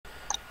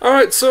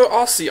Alright, so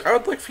Aussie, I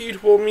would like for you to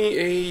roll me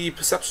a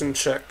perception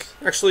check.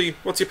 Actually,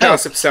 what's your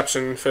passive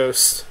perception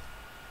first?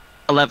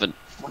 11.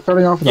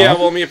 Starting off with Yeah, Aussie?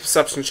 roll me a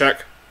perception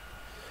check.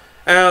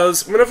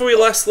 As whenever we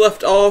last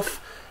left off,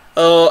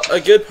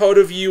 a good part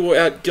of you were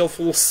at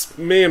Gilful's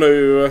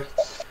Manor,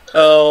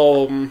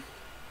 dealing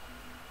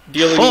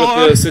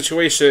with the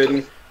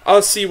situation.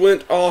 Aussie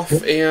went off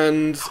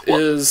and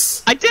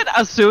is... I did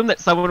assume that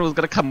someone was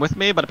going to come with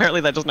me, but apparently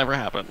that just never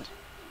happened.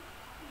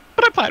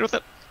 But I'm fine with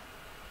it.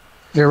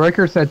 Yeah,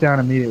 Riker sat down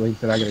immediately and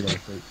said, I gotta go to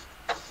sleep.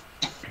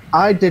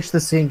 I ditched the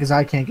scene because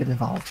I can't get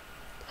involved.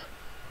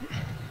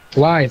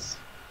 Lies.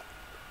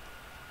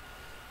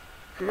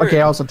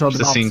 Okay, I also told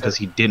The scene because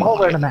he didn't all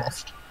wear like the it.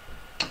 mask.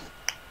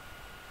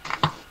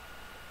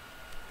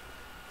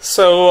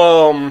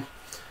 So,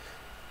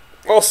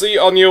 also,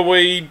 on your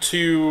way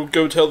to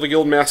go tell the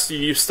Guildmaster,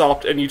 you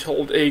stopped and you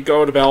told a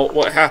guard about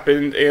what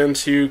happened and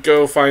to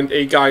go find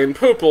a guy in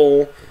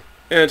purple,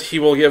 and he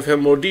will give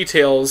him more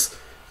details.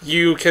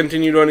 You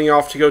continued running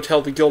off to go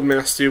tell the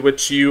Guildmaster,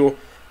 which you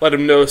let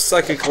him know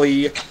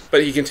psychically,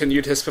 but he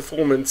continued his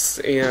performance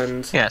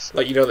and Yes.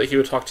 let you know that he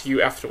would talk to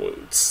you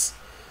afterwards.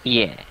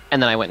 Yeah.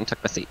 And then I went and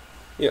took the seat.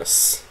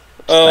 Yes.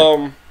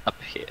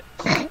 Up here.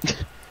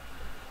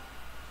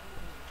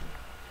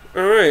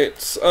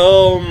 Alright,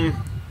 I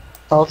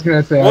was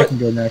gonna say What? I can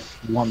go next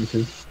if you want me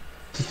to.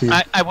 See.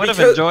 I would have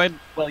Because- enjoyed...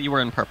 Well, you were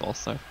in purple,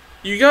 so...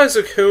 you guys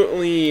are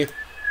currently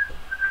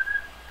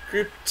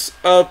grouped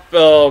up,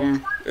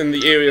 in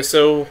the area,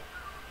 so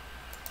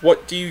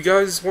what do you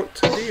guys want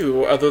to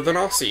do other than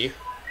Aussie?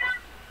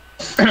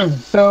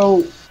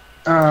 So,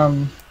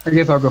 I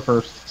guess I'll go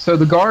first. So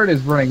the guard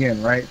is running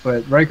in, right?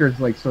 But Riker's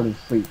like sort of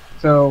asleep.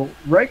 So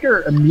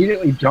Riker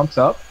immediately jumps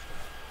up,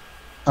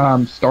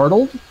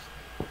 startled,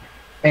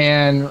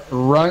 and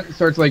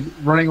starts like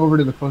running over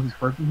to the closest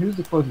person. Who's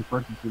the closest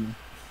person to me?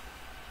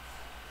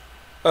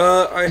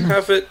 I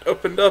have it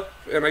opened up,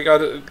 and I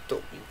got it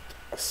deleted.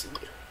 Aussie.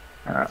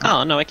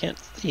 Oh, no, I can't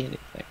see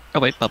anything. Oh,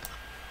 wait, bubble.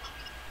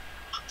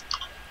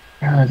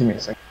 Give me a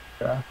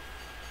second.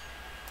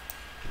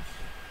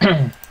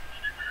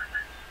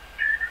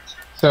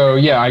 So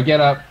yeah, I get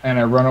up and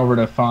I run over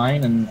to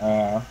Fine and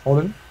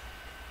Holden,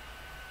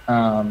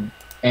 and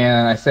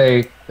I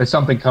say, "There's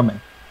something coming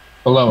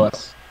below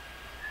us."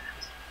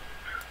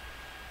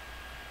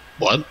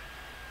 What?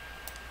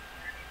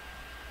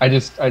 I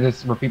just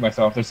repeat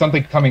myself. There's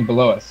something coming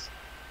below us.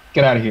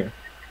 Get out of here!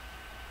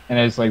 And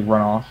I just like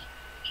run off.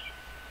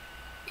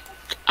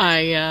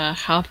 I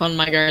hop on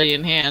my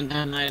guardian hand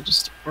and I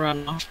just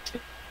run off.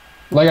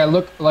 Like I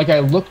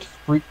looked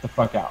freaked the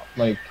fuck out.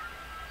 Like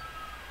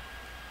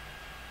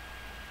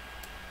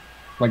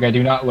I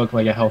do not look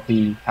like a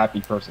healthy, happy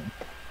person.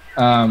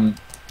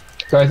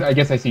 So I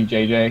guess I see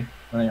JJ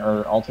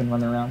or Alton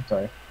running around.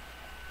 Sorry.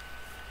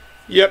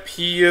 Yep,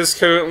 he is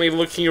currently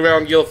looking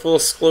around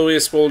Gilful's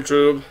glorious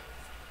wardrobe.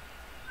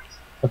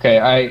 Okay,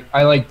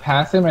 I like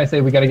pass him and I say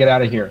we got to get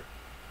out of here.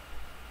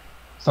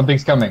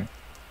 Something's coming,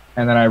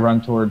 and then I run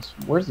towards.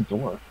 Where's the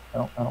door?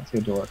 I don't see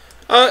a door.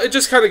 It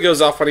just kind of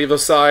goes off on either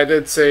side.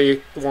 It's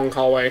a long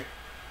hallway.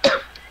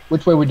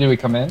 Which way do we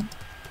come in?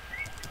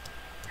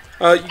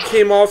 You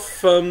came off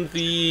from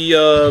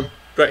the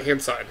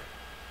right-hand side.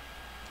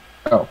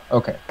 Oh,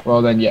 okay.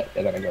 Well then, yeah,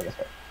 then I go this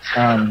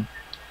way.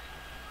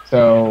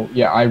 So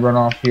yeah, I run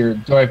off here.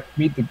 Do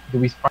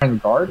we find the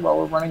guard while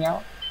we're running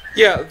out?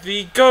 Yeah,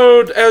 the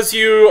guard, as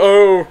you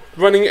are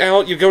running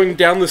out, you're going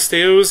down the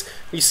stairs,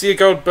 you see a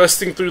guard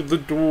busting through the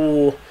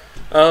door,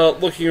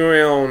 looking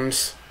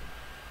around.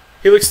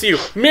 He looks to you.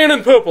 Man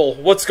in purple,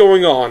 what's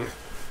going on?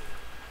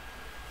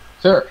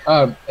 Sir,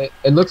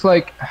 it looks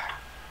like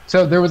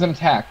so there was an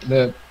attack.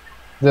 The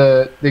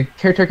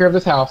caretaker of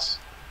this house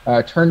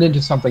turned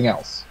into something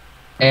else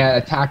and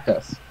attacked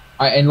us.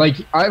 I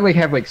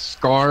have like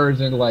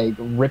scars and like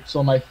rips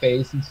on my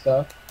face and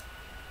stuff.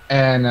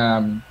 And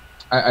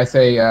I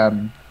say,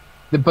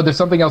 but there's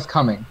something else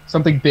coming,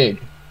 something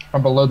big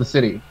from below the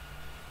city.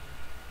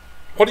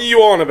 What are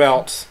you on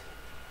about?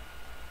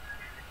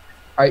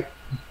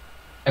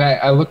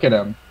 I look at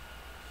him,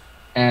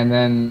 and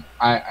then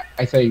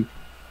I say,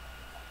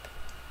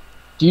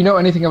 "Do you know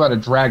anything about a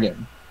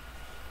dragon?"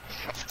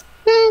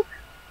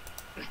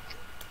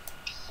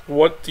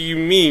 What do you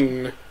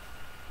mean?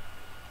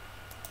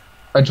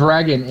 A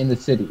dragon in the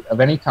city of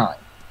any kind.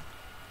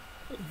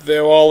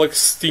 They're all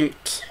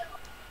extinct.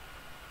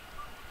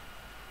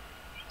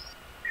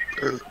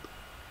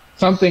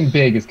 Something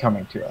big is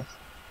coming to us.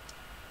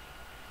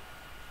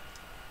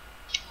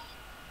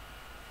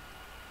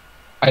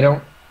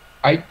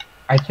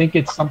 I think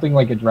it's something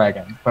like a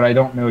dragon, but I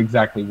don't know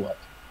exactly what.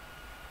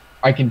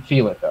 I can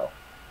feel it though,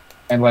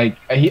 and like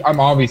I'm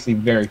obviously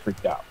very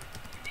freaked out.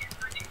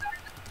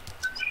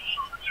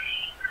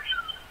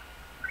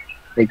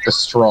 Like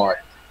distraught,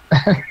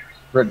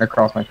 written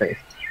across my face.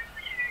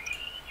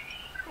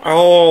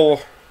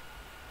 Oh.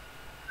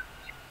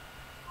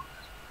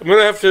 I'm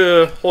gonna have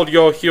to hold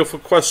y'all here for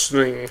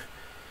questioning.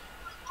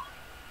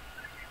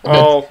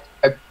 Oh.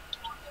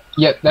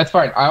 Yeah, that's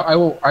fine. I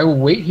will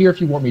wait here if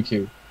you want me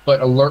to,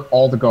 but alert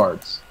all the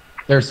guards.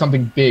 there's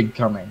something big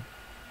coming.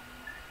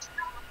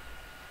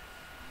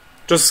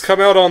 Just come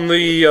out on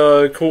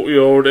the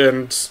courtyard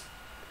and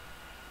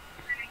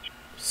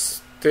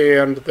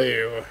stand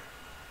there.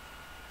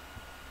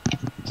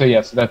 So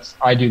yes,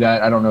 I do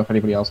that. I don't know if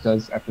anybody else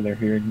does after they're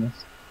hearing this.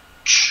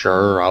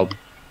 Sure, I'm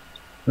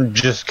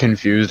just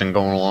confused and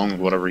going along with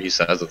whatever he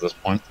says at this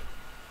point.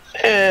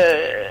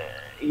 Yeah.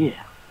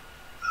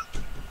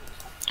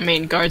 I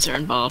mean, guards are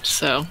involved,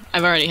 so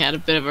I've already had a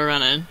bit of a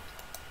run-in.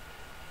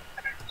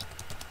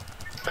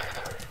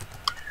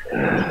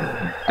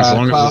 As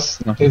long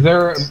Klaus, as is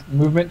there a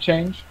movement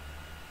change?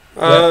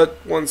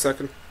 1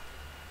 second.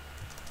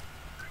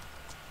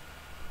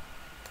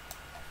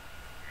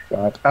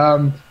 God.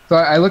 So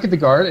I look at the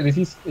guard, and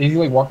is he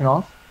like walking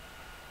off?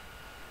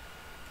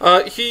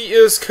 He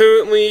is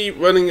currently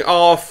running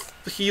off.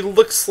 He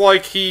looks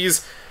like he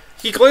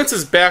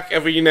glances back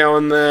every now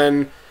and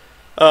then,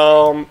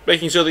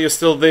 making sure that you're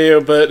still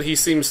there, but he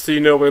seems to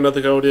know where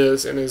another guard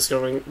is and is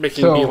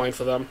making a beeline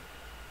for them.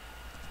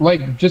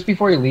 Like, just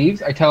before he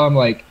leaves, I tell him,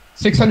 like,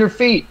 600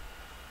 feet!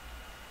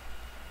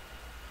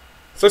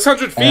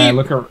 600 feet? And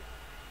I look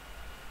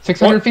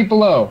 600 What? feet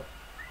below.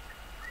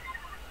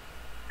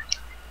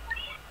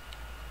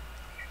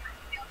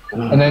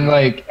 And then,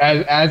 like,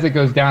 as it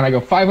goes down, I go,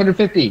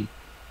 550!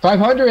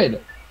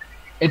 500!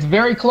 It's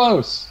very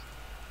close!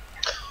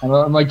 And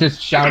I'm, like,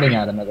 just shouting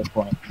at him at this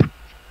point.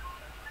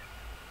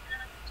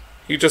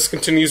 He just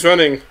continues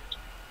running.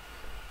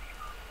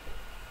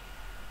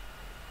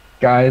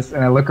 Guys,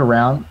 and I look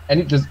around,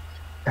 and do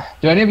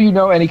any of you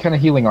know any kind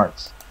of healing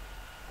arts?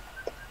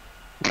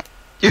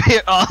 You hear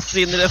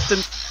Aussie in the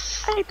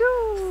distance. I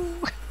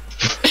do.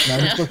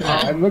 No,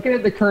 I'm looking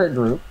at the current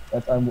group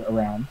that I'm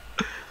around.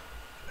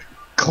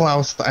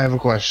 Klaus, I have a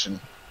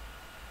question.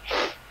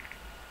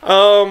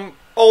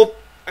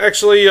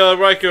 Actually,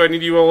 Raikou, I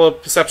need you to roll a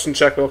perception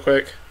check real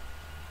quick.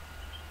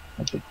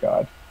 Oh, good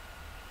God.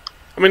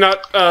 I mean,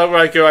 not,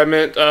 Raikou, I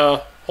meant,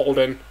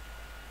 Holden.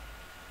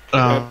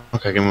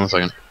 Okay, give me 1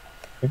 second.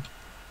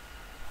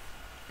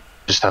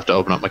 Just have to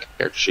open up my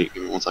character sheet.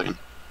 Give me 1 second.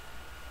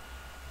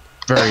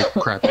 Very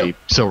crappy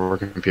silver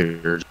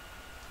computer.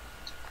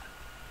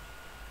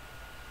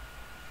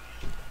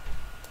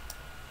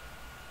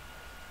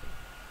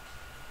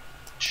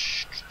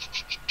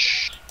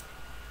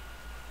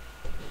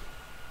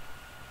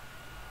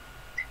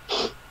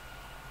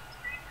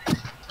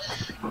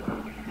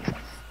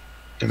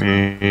 Give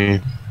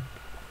me...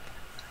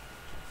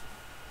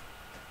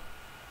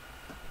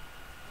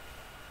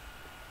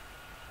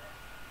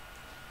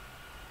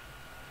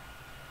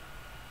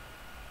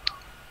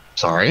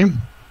 Sorry.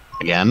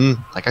 Again,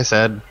 like I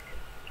said.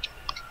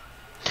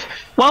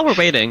 While we're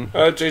waiting,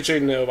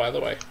 JJ, no, by the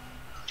way.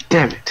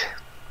 Damn it.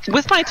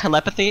 with my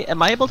telepathy,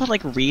 am I able to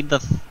like read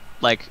the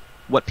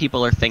what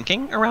people are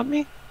thinking around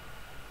me?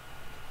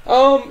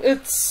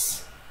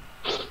 It's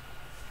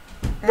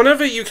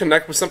whenever you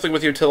connect with something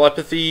with your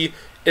telepathy,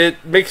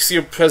 it makes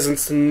your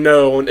presence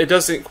known. It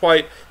doesn't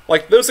quite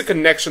like there's a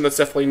connection that's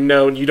definitely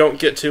known. You don't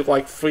get to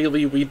like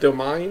freely read their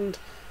mind.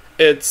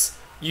 It's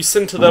you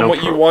send to them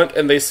what you want,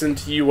 and they send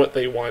to you what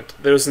they want.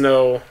 There's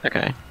no...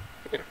 Okay.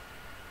 Yeah.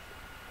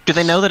 Do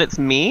they know that it's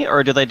me,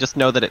 or do they just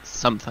know that it's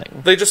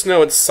something? They just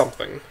know it's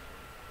something.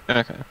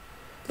 Okay.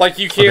 Like,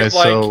 you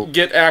can't,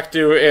 get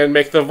actor and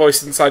make the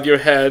voice inside your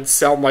head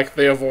sound like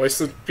their voice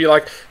and be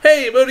like,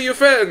 hey, go to your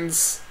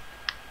friends!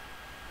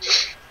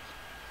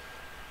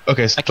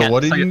 Okay, so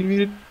what did you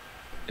need?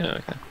 Yeah,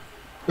 okay.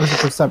 It was a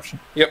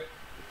perception. Yep.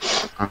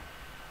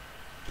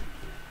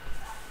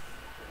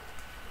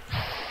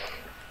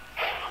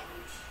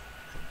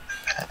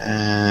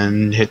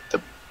 And hit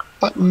the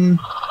button.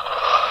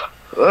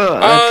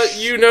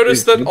 You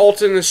notice that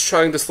Alton is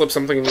trying to slip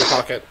something in your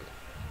pocket.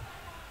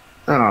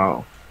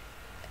 Oh.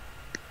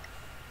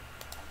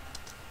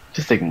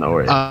 Just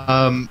ignore it.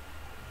 I'm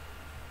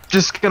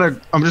just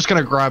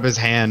gonna grab his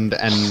hand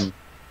and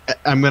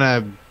I'm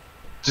gonna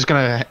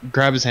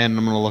grab his hand and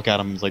I'm gonna look at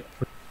him like,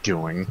 what are you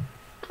doing?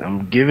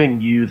 I'm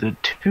giving you the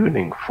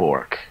tuning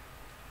fork.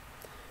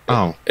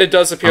 Oh. It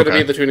does appear to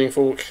be the tuning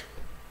fork.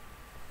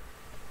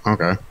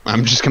 Okay.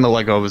 I'm just gonna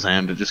let go of his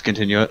hand and just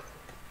continue it.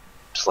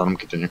 Just let him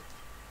continue.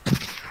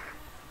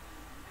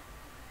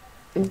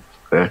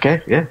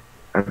 Okay, yeah.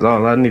 That's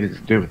all I needed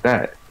to do with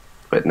that.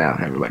 But now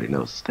everybody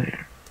knows it's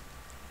there.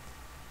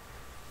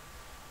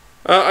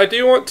 I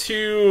do want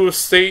to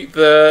state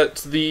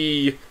that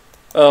the,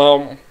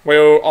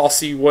 where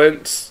Aussie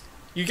went,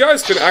 you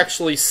guys can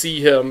actually see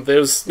him.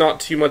 There's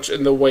not too much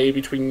in the way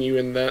between you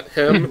and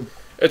him.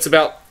 It's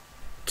about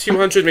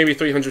 200, maybe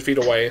 300 feet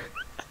away.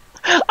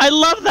 I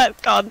love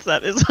that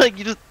concept. It's like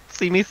you just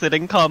see me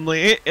sitting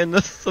calmly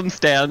in some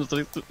stands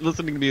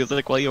listening to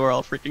music while you are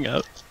all freaking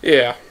out.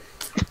 Yeah.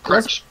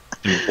 Correct.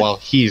 While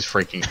he's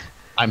freaking,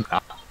 I'm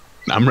not.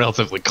 I'm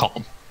relatively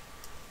calm.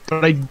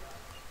 But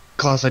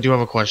Klaus, I do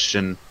have a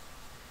question.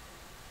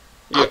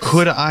 Yes.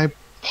 Could I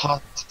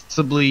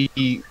possibly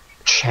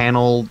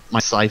channel my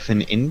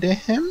siphon into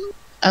him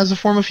as a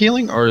form of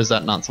healing, or is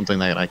that not something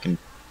that I can?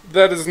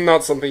 That is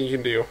not something you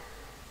can do.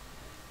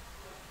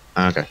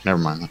 Okay, never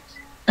mind then.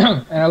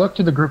 and I look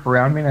to the group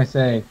around me and I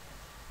say,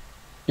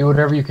 "Do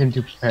whatever you can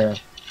to prepare.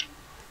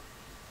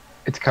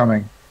 It's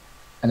coming,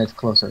 and it's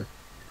closer."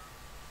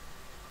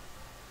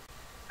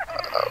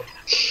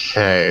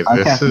 Okay, I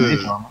this cast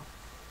is. Mage Armor.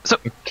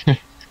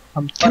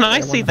 Can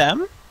I see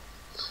them?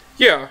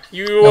 Yeah,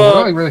 you, No, we're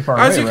only really far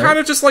as away, you right? kind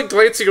of just, like,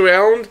 glancing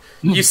around,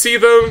 you see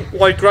them,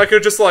 like, Ryko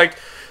just, like,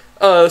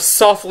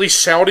 softly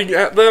shouting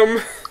at them.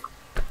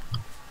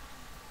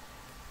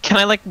 Can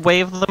I like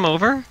wave them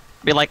over?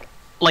 Be like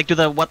do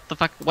the what the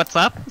fuck, what's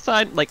up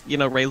sign? Like, you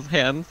know, raise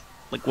hands.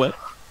 Like what?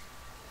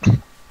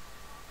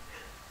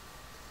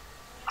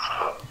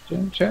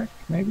 Gen check,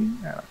 maybe?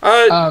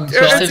 I don't know.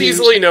 So It's I do-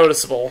 easily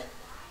noticeable.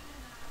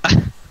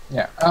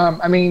 Yeah.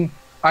 I mean,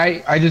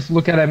 I just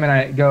look at him and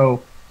I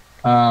go,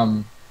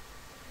 I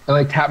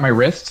like tap my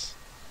wrists,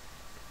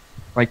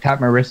 like tap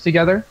my wrists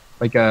together,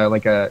 like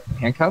a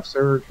handcuffs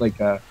or like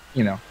a,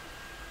 you know,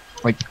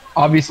 like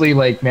obviously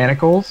like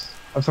manacles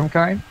of some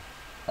kind.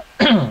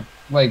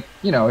 Like,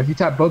 you know, if you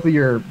tap both of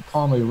your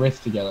palm of your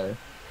wrists together,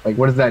 like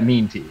what does that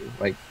mean to you?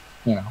 Like,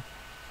 you know.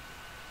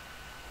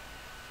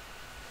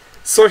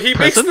 So he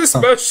makes Present? this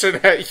motion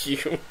at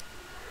you.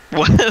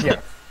 What? Yeah.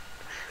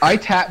 I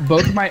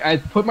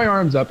put my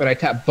arms up and I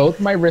tap both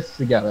my wrists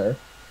together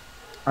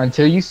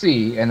until you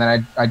see, and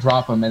then I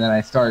drop them, and then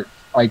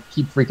I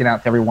keep freaking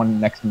out to everyone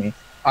next to me.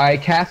 I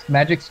cast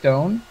Magic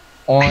Stone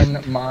on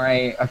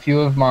a few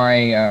of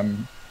my,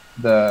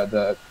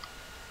 the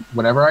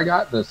whatever I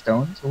got, the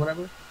stones or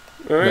whatever.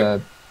 Alright.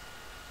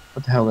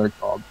 What the hell they're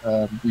called?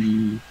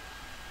 The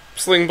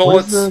Sling what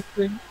bullets. is the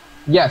thing?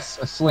 Yes,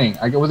 a sling.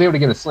 I was able to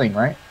get a sling,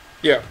 right?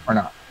 Yeah. Or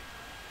not?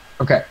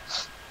 Okay.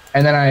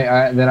 And then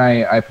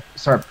I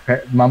start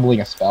mumbling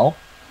a spell,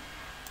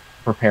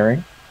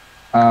 preparing,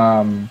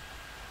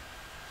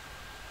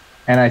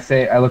 and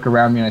I look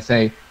around me and I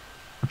say,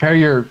 prepare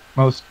your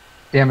most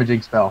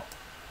damaging spell.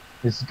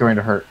 This is going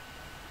to hurt.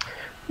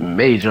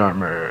 Mage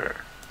armor.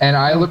 And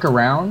I look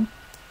around.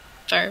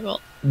 Firebolt.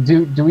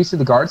 Do we see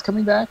the guards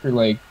coming back, or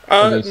like?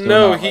 are they still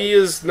No, not, he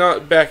is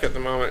not back at the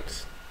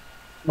moment.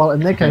 Well, in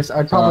that case,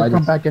 I'd probably I come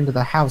just- back into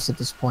the house at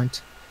this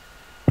point.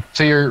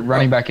 So you're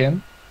running back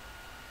in?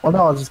 Well,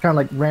 no, I just kind of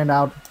like ran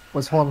out,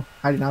 was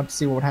hiding out to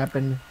see what would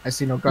happen. I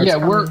see no guards Yeah,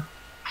 coming.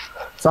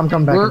 So I'm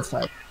coming back we're-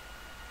 inside.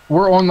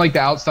 We're on like the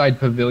outside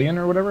pavilion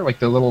or whatever, like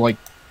the little like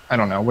I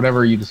don't know,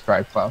 whatever you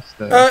described, Klaus.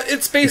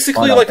 It's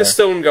basically spot out like a there.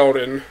 stone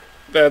garden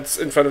that's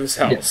in front of his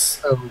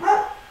house.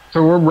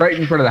 So we're right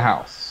in front of the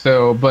house.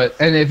 So,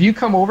 and if you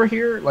come over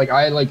here, like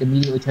I like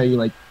immediately tell you,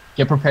 like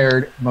get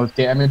prepared, most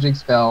damaging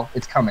spell.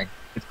 It's coming.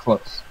 It's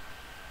close.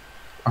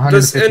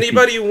 Does 150 feet.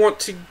 anybody want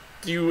to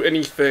do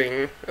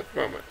anything at the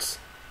moment?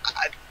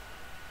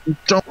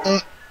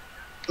 Don't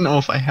know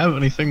if I have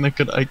anything that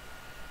could.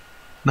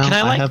 No, Can I,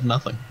 I like- have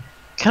nothing.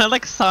 Can I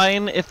like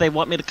sign if they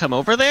want me to come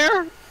over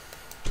there?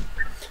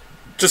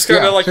 Just kind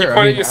of Yeah, like you sure, point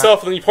I at mean,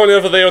 yourself, and then you point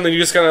over there, and then you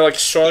just kind of like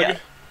shrug. Yeah.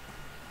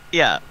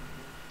 Yeah.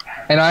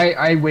 And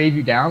I wave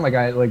you down, like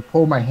I like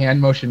pull my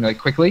hand motion like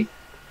quickly.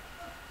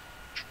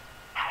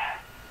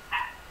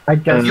 I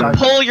guess You I,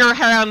 pull your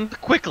hand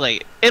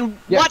quickly. In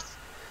Yes.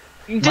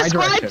 what? Describe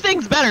direction.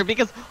 things better,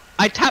 because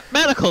I tap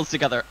manacles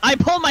together. I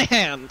pull my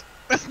hand.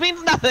 This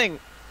means nothing.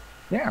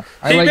 Yeah.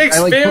 He makes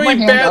put my very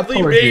hand up badly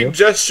towards made you.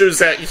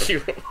 gestures at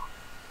you.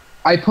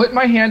 I put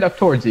my hand up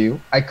towards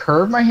you. I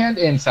curve my hand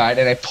inside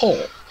and I pull.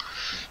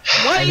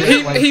 What are you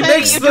He- saying? He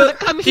makes You do the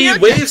come he here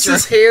waves gesture.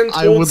 his hand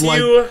I would towards like-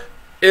 you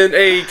in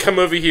a come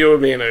over here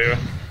manner.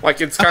 Like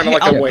it's kind of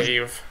Okay, like a I'll-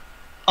 wave.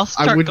 I'll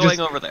start would going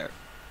just- over there.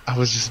 I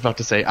was just about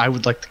to say I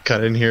would like to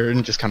cut in here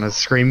and just kind of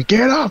scream,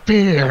 "Get up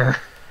here!"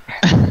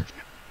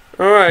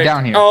 Alright.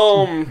 Down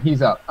here.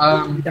 He's up.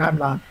 I'm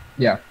not.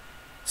 Yeah.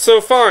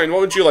 So fine, what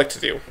would you like to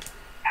do?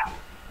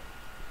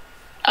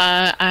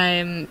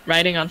 I'm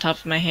riding on top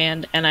of my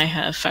hand, and I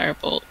have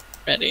Firebolt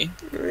ready.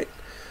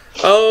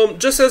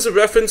 Just as a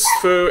reference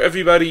for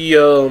everybody,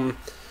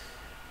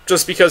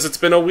 just because it's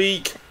been a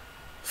week,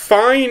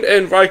 Fine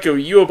and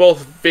Ryko, you are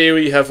both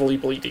very heavily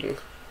bleeding.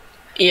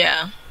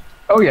 Yeah.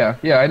 Oh yeah,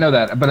 yeah, I know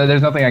that. But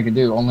there's nothing I can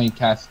do. Only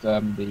cast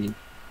the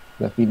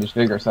Fiendish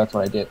Vigor, so that's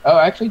what I did. Oh,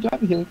 actually, do I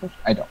have a healing potion?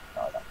 I don't.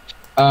 No,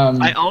 I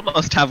don't. I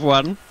almost have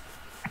one.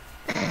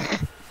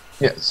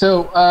 Yeah.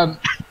 So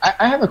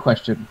I have a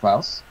question,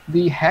 Klaus.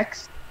 The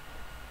hex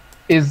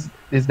is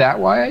that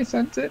why I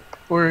sent it,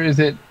 or is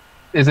it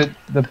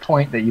the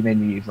point that you made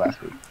me use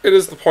last week? It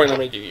is the point I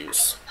made you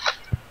use.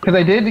 Because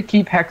I did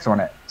keep hex on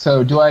it.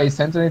 So do I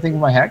sense anything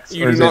with my hex?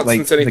 You or do is not it, like,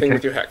 sense anything the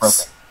with your hex.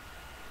 broken?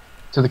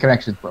 So the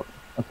connection's broken.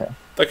 Okay.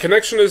 The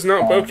connection is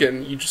not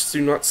broken, you just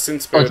do not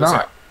sense Oh, it's spirit not.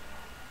 attack.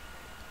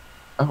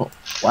 Oh,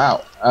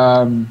 wow.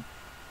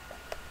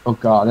 Oh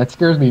god, that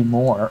scares me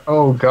more.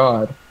 Oh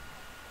god.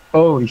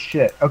 Holy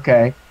shit.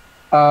 Okay.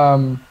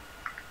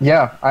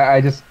 Yeah,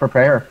 I just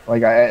prepare.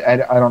 Like, I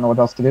don't know what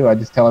else to do. I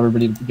just tell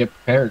everybody to get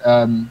prepared.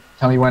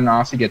 Tell me when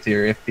Aussie gets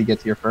here, if he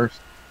gets here first.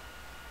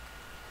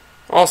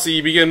 Also,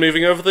 you begin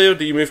moving over there,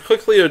 do you move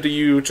quickly, or do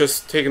you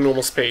just take a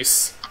normal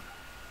space?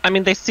 I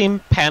mean, they seem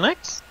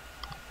panicked.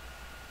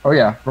 Oh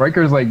yeah,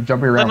 Riker's like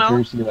jumping around Then I'll-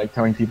 furiously, like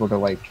telling people to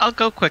like. I'll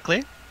go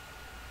quickly.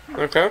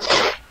 Okay.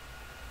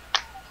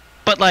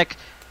 But like,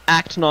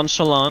 act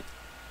nonchalant.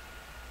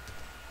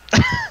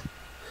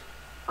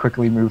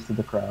 Quickly move through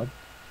the crowd.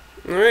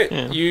 Alright,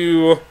 Yeah.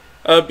 you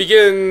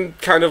begin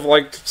kind of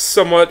like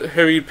somewhat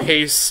hurried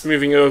pace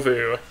moving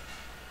over.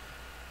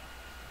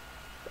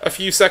 A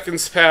few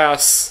seconds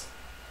pass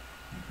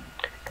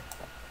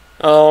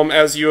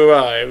as you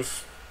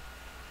arrive.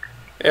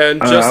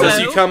 And just as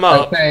you come I'd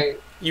up, say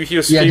you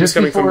hear screams just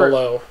coming from before-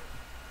 below.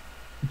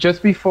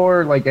 just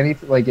before like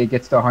it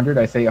gets to 100,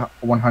 I say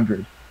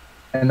 100,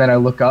 and then I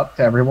look up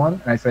to everyone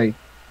and I say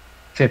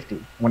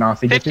 50. When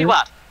Aussie gets 50 here.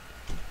 what?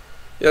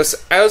 Yes,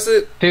 as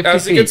it 50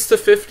 feet. gets to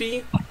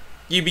 50,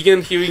 you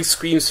begin hearing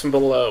screams from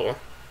below.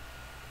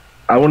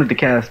 I wanted to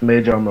cast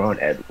Mage Armor on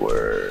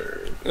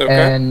Edward. Okay.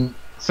 And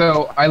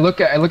so I look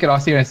at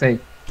Aussie and I say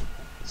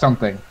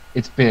something.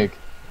 It's big.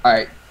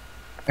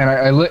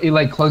 He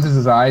like closes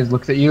his eyes,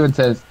 looks at you, and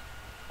says,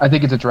 "I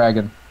think it's a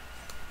dragon."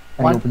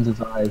 And What? he opens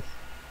his eyes.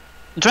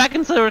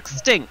 Dragons are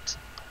extinct.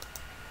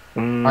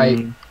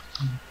 Mm,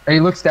 And he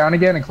looks down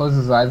again and closes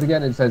his eyes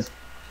again and says,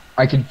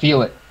 "I can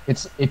feel it.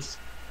 It's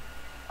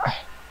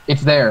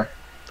there."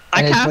 I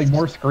And it's cast. like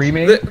more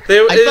screaming. There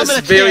I is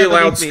summon a very chair loud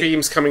beneath me.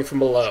 screams coming from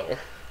below.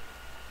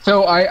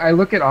 So I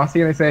look at Aussie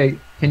and I say,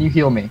 "Can you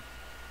heal me?"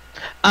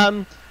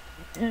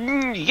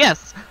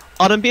 Yes.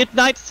 On a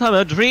midnight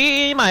summer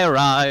dream, I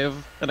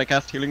arrive, and I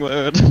cast Healing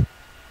Word.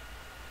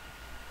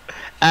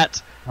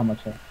 At How much?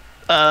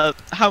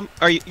 how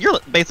are you? You're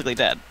basically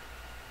dead.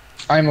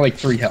 I'm like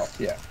 3 health.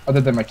 Yeah.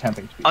 Other than my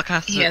temping speed. I'll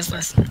cast He it has for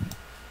less.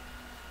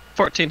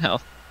 14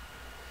 health.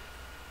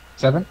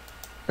 7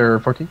 or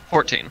 14.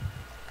 14.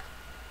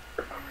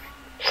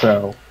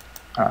 So,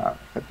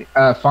 50.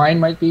 Fine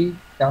might be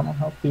down on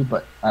health too,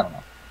 but I don't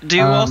know. Do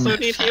you Um, also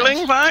need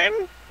healing,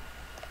 Vine?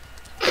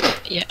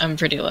 Yeah, I'm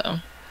pretty low.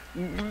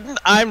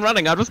 I'm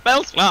running out of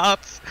spell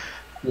slots.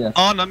 Yes.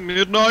 On a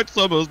midnight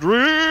summer's dream.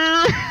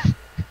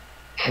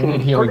 I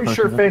need healing Pretty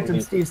sure potions.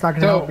 Phantom Steve's not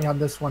going to So- help me on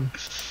this one.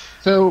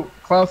 So,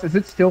 Klaus, is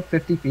it still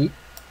 50 feet?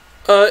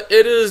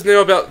 It is now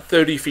about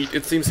 30 feet.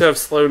 It seems to have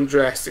slowed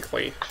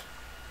drastically.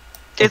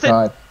 Is it?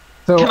 God.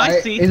 So, Can I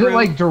see is it through?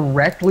 like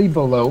directly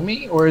below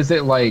me, or is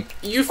it like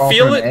You off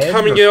feel an it edge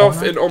coming or off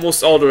corner? in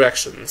almost all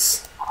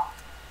directions.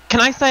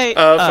 Can I say?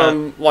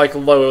 From, like,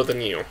 lower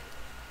than you.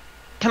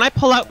 Can I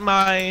pull out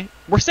my?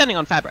 We're standing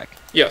on fabric,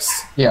 Yes.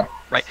 Yeah.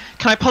 right?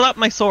 Can I pull out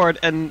my sword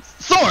and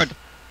sword?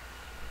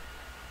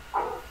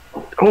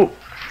 oh,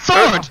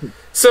 Sword!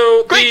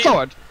 So, Great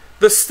sword!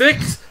 the stick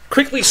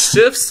quickly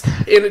shifts,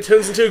 and it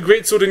turns into a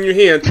greatsword in your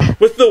hand.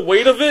 With the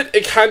weight of it,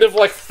 it kind of,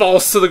 like,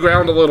 falls to the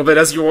ground a little bit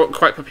as you weren't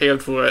quite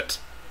prepared for it.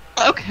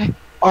 Okay.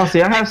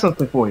 Aussie, I have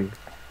something for you.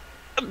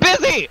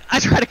 Busy! I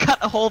try to cut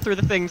a hole through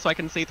the thing so I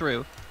can see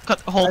through.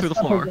 Cut a hole through the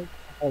floor.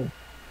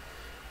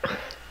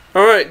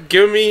 Alright,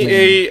 give me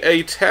a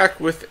attack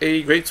with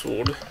a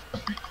greatsword.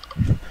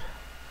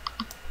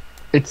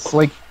 It's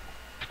like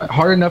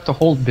hard enough to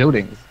hold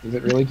buildings. Is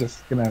it really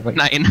just gonna like?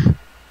 9.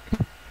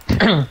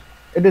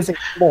 It is a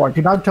floor.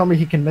 Do not tell me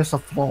he can miss a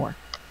floor.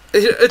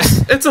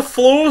 It's a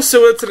floor,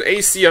 so it's an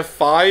AC of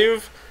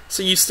 5,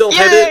 so you still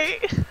hit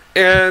it. Yay!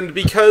 And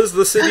because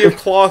the City of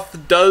Cloth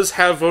does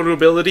have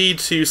vulnerability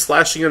to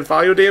slashing and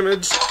fire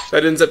damage,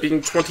 that ends up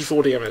being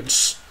 24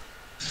 damage.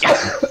 So,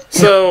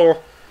 So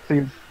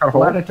you gotta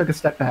hold Glad I it? took a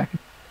step back.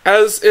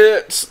 as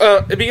it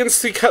begins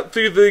to cut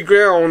through the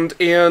ground,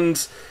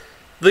 and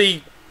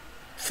the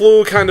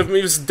floor kind of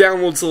moves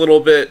downwards a little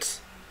bit,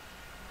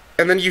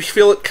 and then you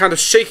feel it kind of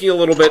shaking a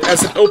little bit.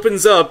 As it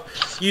opens up,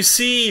 you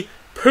see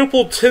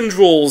purple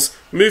tendrils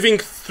moving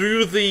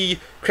through the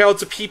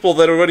crowds of people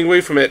that are running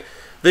away from it.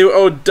 There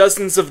are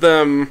dozens of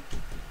them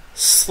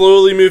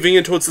slowly moving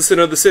in towards the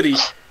center of the city.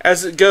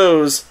 As it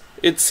goes,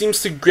 it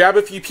seems to grab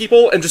a few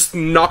people and just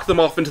knock them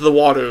off into the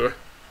water.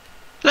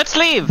 Let's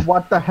leave!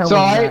 What the hell So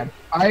is that?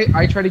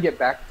 I try to get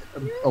back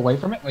away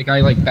from it. Like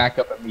I like back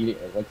up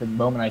immediately, like the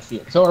moment I see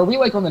it. So are we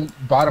like on the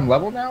bottom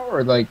level now,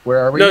 or like where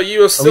are we? No,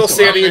 you are still still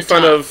standing on in the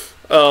front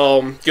top?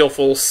 of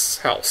Gilful's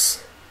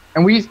house.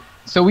 And we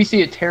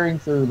see it tearing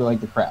through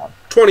the crowd.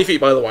 20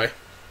 feet, by the way.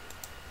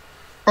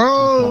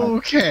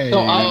 Okay. So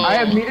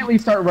I immediately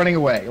start running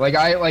away. Like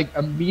I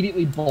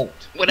immediately bolt.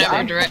 Whatever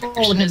I'm direction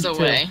following is him, too.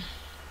 away.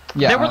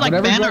 Yeah. there were like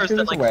whatever banners direction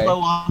that is like away. flow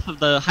off of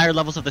the higher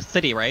levels of the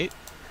city, right?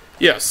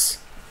 Yes.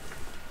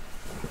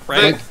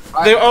 Right?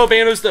 There are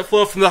banners that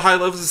flow from the high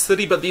levels of the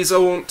city, but these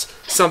aren't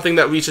something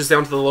that reaches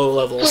down to the low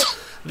levels.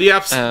 The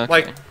apps, Okay.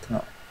 like,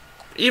 No.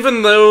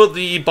 even though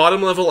the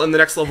bottom level and the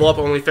next level up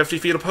are only 50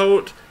 feet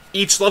apart,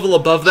 each level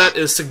above that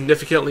is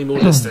significantly more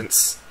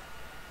distance.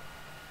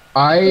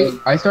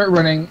 I start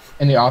running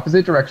in the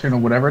opposite direction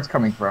of whatever it's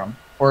coming from.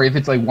 Or if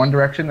it's like one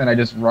direction, then I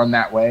just run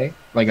that way,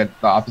 like the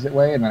opposite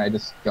way, and then I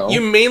just go.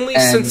 You mainly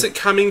And- sense it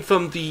coming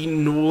from the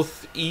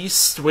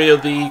northeast, where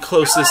the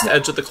closest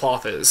edge of the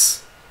cloth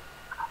is.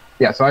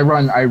 Yeah, so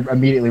I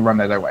immediately run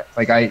the other way.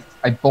 Like I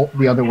bolt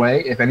the other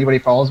way. If anybody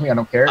follows me, I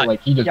don't care.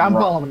 Like he just Yeah, I'm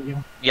runs. following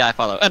you. Yeah, I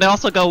follow. And I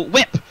also go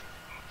whip!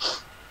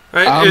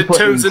 Right? I'm It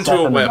putting turns into stuff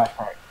a in the whip.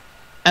 backpack.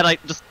 And I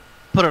just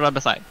put it on the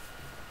side.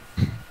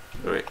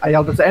 Alright. I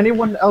yell, does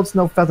anyone else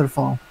know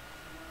Featherfall?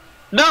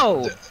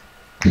 No!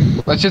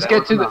 Let's just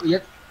get to the. Yeah,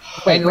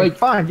 and Wait, like,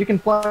 fine, you can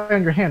fly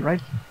on your hand,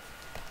 right?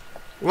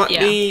 Let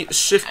Yeah, me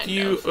shift kind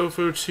you of.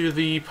 over to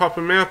the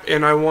proper map,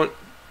 and I want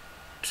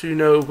to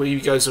know where you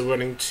guys are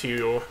running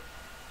to.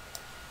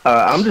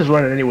 I'm just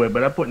running anyway,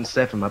 but I'm putting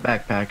stuff in my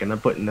backpack, and I'm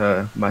putting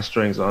my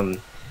strings on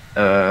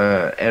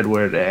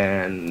Edward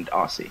and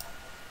Aussie.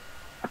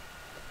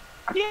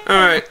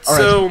 Alright,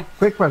 so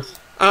Quick question.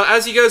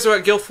 as you guys are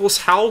at Guildfall's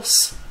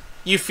house,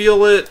 you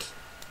feel it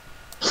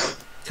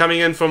coming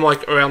in from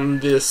like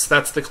around this.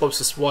 That's the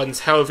closest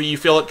ones. However, you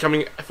feel it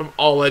coming from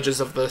all edges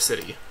of the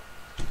city.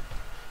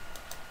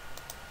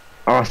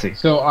 Aussie.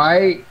 so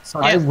I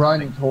Yes.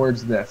 run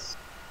towards this.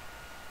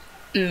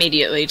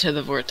 Immediately to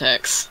the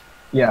vortex.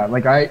 Yeah,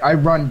 like I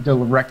run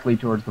directly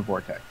towards the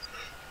vortex.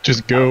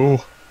 Just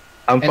go.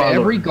 I'm And following.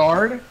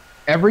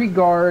 every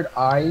guard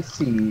I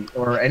see,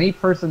 or any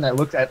person that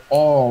looks at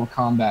all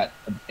combat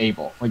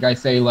able, like I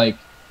say, like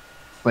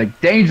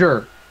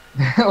danger,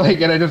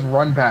 like, and I just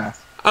run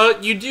past.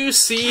 You do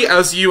see,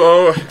 as you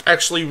are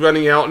actually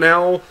running out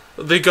now,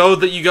 the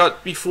guard that you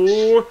got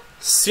before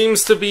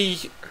seems to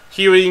be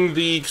hearing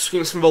the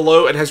screams from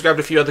below and has grabbed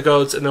a few other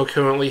guards, and they're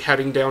currently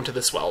heading down to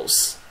the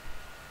swells.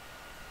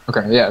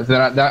 Okay, yeah,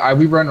 so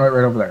we run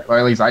right over there, or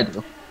at least I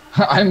do.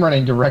 I'm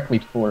running directly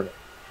toward it.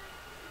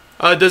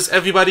 Does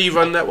everybody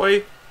run that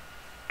way?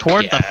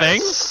 Toward the Yes.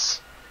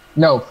 thing?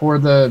 No, for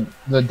the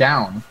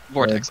down.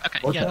 Vortex. Okay,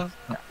 yeah.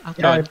 Vortex. I'll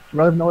Yeah, I go.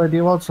 really have no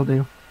idea what else to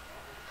do.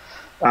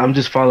 I'm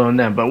just following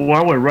them. But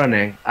while we're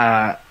running,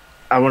 I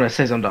want to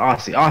say something to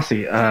Aussie.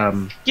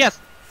 Aussie, Yes.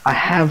 I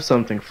have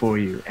something for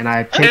you, and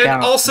I take And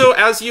out. also,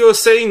 as you are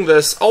saying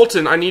this,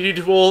 Alton, I need you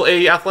to roll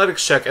a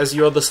athletics check, as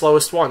you are the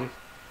slowest one.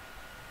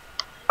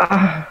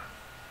 Ah,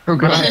 Oh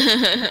god.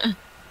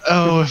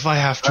 Oh, if I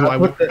have to, I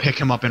will What the- pick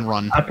him up and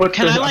run. I put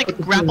Can the- I put like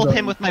the grapple strings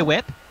him on. with my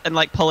whip and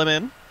like pull him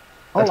in?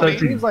 Oh, That's like, up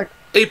to you. he's like,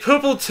 A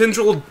purple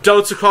tendril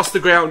darts across the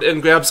ground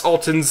and grabs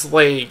Alton's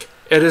leg.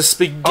 It is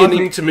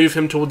beginning to move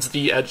him towards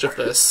the edge of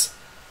this.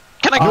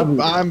 Can I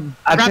go? I'm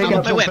I Grab take him out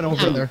with my whip. jumping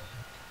over there.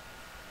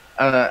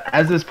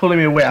 as it's pulling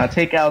me away, I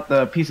take out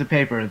the piece of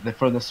paper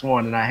for the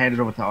swan, and I hand it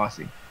over to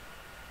Aussie.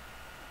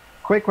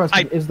 quick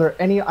question, I- is there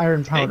any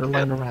iron powder Take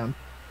laying around?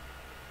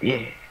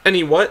 Yeah.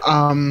 Any what?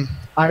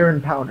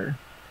 Iron powder.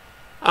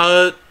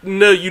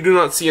 No, you do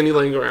not see any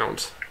laying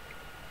around.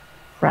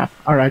 Crap.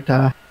 Alright,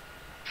 and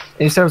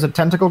you said it was a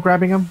tentacle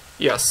grabbing him?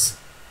 Yes.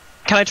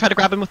 Can I try to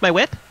grab him with my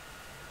whip?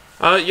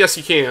 Yes,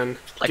 you can.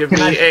 Like, Give Can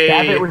me I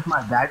stab a. it with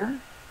my dagger?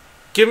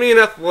 Give me an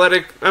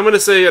athletic. I'm gonna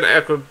say an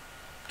acro.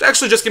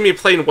 Actually, just give me a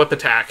plain whip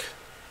attack.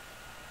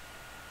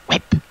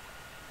 Whip.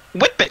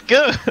 Whip it.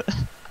 Good.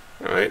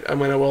 Alright, I'm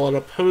gonna roll an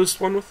opposed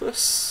one with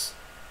this.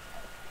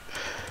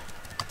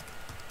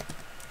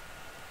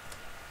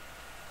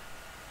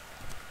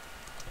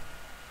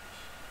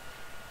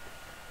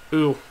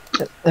 Ooh.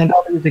 And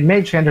I'll be using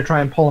Mage Hand to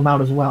try and pull him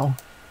out as well.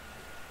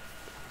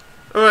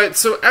 Alright,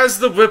 so as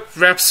the whip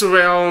wraps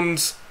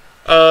around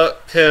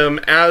him,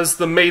 as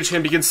the mage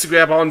hand begins to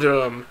grab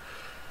onto him,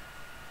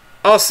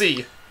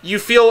 Aussie, you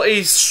feel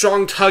a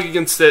strong tug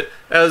against it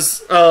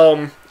as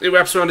it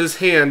wraps around his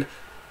hand.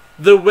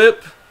 The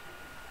whip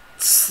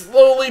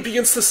slowly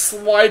begins to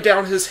slide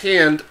down his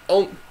hand,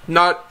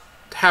 not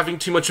having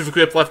too much of a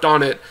grip left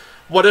on it.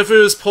 Whatever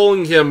is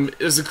pulling him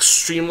is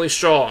extremely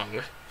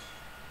strong.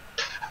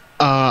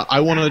 I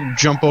want to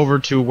jump over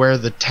to where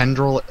the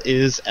tendril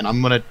is, and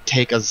I'm gonna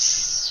take a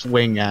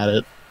swing at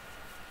it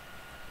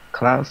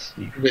Klaus?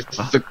 with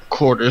the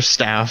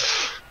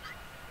quarterstaff.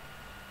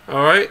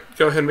 Alright,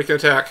 go ahead and make an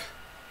attack.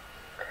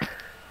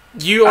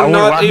 You I are wonder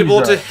not why able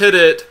he's to up. hit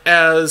it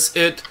as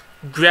it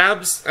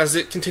grabs, as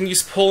it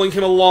continues pulling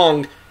him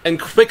along, and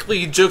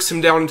quickly jerks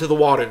him down into the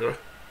water.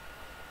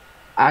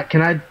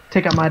 Can I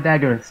take out my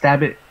dagger and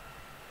stab it?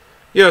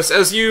 Yes,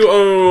 as you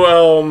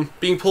are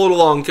being pulled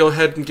along, go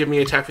ahead and give me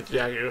an attack with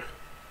your dagger.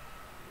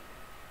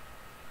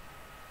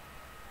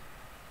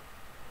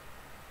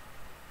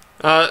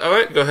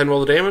 Alright, go ahead and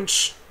roll the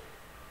damage.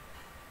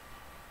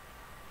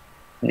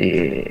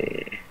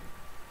 Yeah.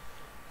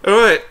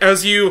 Alright,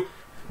 as you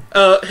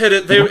hit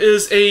it, there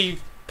is a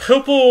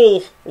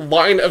purple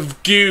line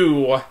of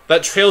goo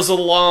that trails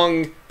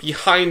along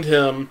behind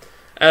him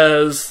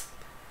as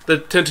the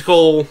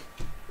tentacle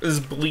is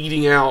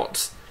bleeding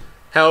out.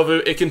 However,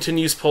 it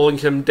continues pulling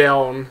him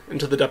down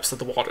into the depths of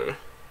the water.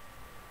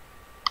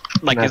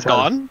 Like Can I he's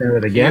try to gone. stab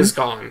it He again? is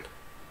gone.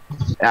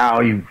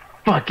 Ow, you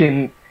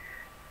fucking...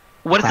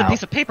 What does the Wow.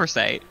 piece of paper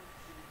say?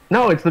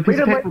 No, it's the piece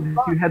of Wait a paper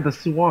that you had the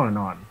swan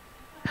on.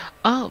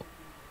 Oh.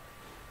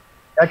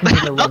 I can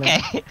do the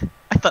Okay.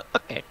 I thought.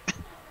 Okay.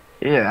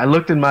 Yeah, I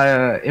looked in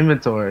my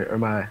inventory, or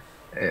my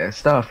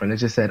stuff, and it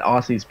just said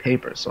Aussie's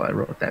paper, so I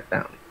wrote that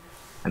down.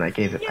 And I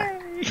gave it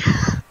back.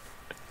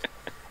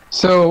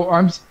 So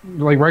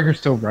like Riker's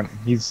still running.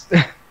 He's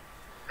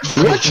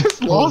I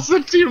just lost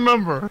the team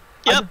member.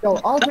 Yep. Go,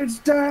 Aldrid's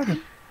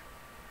dead!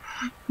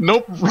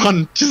 Nope,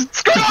 run. Just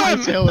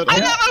hightail it. I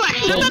never like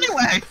him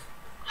anyway.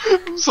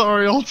 I'm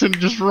sorry, Alton,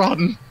 just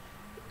run.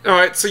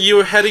 Alright, so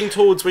you're heading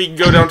towards where you can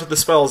go down to the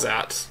spells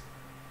at.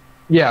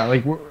 Yeah,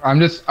 like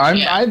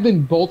Yeah. I've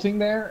been bolting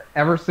there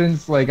ever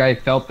since like I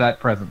felt that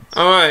presence.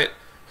 Alright,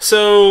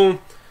 so,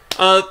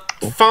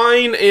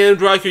 Fine and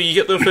Raikou, you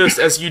get there first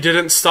as you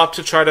didn't stop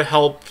to try to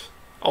help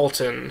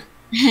Alton.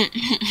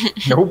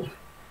 Nope.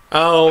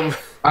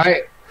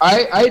 I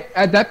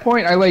at that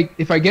point I like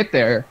if I get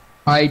there,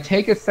 I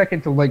take a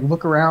second to like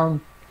look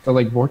around the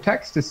like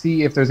vortex to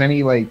see if there's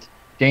any like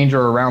danger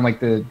around like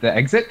the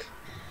exit.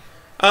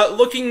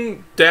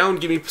 Looking down,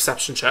 give me a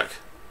perception check.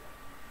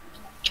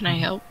 Can I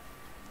help?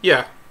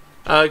 Yeah.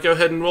 Go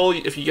ahead and roll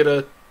if you get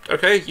a...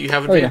 Okay, you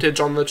have Oh, yeah. advantage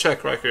on the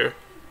check, Raikou.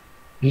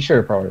 He should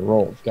have probably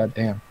rolled. God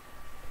damn.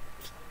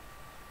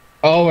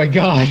 Oh my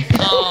god.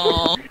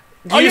 Oh,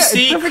 You yeah, it's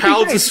see perfectly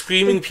crowds safe. of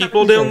screaming It's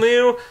people perfectly down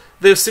there.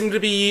 There seem to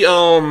be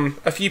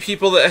a few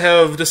people that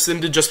have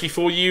descended just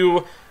before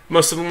you.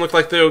 Most of them look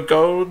like they're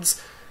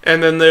guards.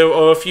 And then there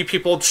are a few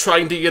people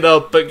trying to get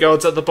up, but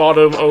guards at the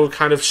bottom are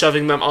kind of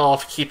shoving them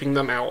off, keeping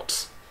them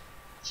out.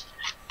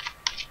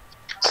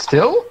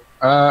 Still?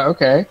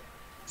 Okay.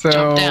 So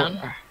jump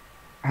down.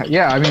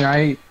 yeah, I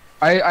mean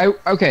I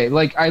okay,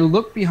 like I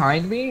look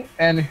behind me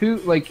and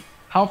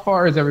how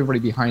far is everybody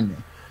behind me?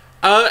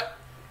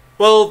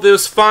 Well,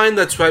 there's Fine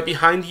that's right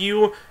behind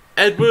you.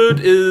 Edward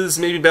is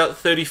maybe about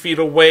 30 feet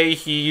away.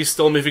 He's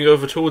still moving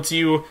over towards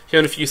you. Here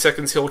in a few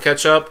seconds he'll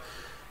catch up.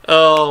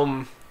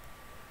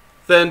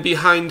 Then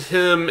behind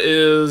him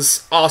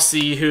is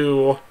Aussie,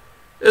 who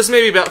is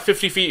maybe about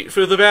 50 feet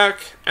further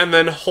back, and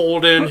then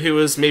Holden, who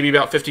is maybe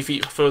about 50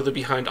 feet further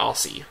behind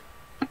Aussie.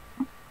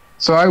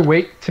 So I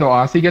wait till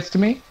Aussie gets to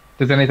me?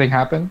 Does anything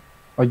happen?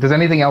 Like does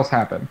anything else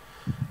happen?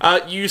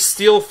 You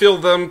still feel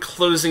them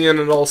closing in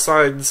on all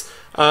sides.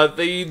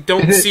 They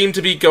don't Is it- seem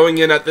to be going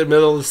in at the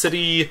middle of the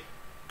city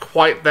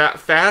quite that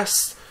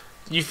fast.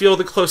 You feel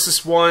the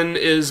closest one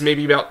is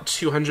maybe about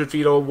 200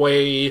 feet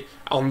away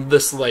on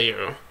this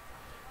layer.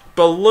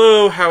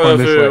 Below,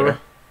 however...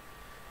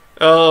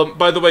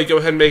 by the way, go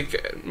ahead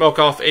and mark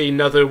off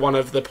another one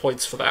of the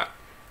points for that.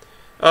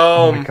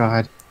 Oh my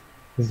god.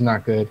 This is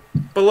not good.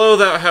 Below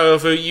that,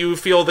 however, you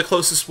feel the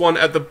closest one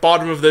at the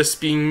bottom of this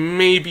being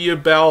maybe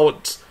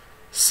about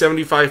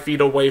 75 feet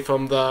away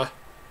from the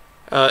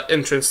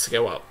entrance to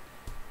go up.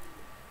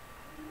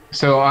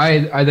 So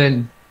I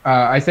then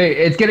I say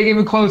it's getting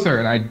even closer,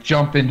 and I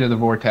jump into the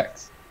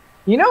vortex.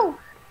 You know,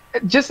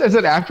 just as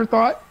an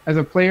afterthought, as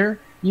a player,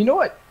 you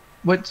know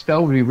what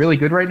spell would be really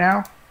good right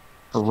now?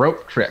 A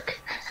rope trick.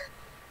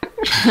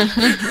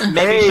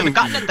 Maybe you should have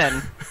gotten it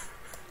then.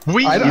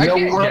 We I you know,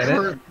 can't we're- get it.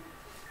 we're-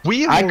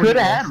 we have I already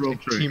coulda had lost a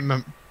rope trick. team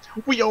member.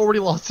 We already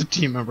lost a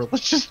team member.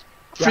 Let's just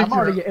Yeah, I'm figure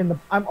already in the.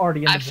 I'm already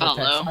in the I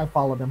vortex. follow. I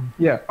followed him.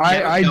 Yeah,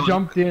 I no,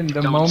 jumped in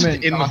the no,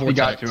 moment in the Aussie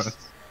got to vortex.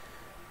 us.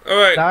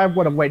 Alright, I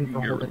would have waited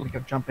for You're- Holden to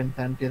jump in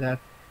then do that.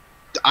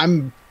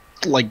 I'm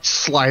like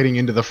sliding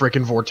into the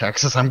freaking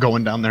vortex as I'm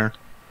going down there.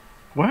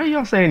 Why are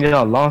y'all saying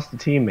y'all lost a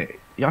teammate?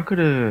 Y'all could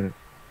have.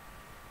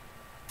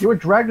 You were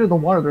dragged to the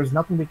water. There's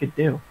nothing we could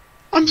do.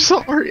 I'm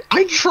sorry.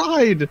 I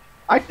tried.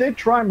 I did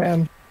try,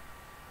 man.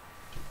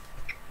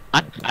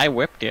 I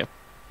whipped you.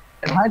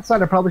 In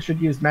hindsight, I probably should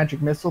use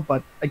magic missile,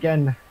 but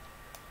again,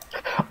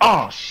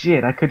 Oh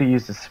shit! I could have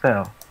used a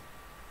spell.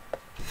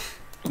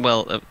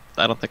 Well,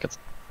 I don't think it's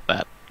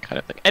that kind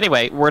of thing.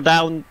 Anyway, we're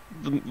down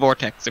the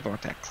vortex.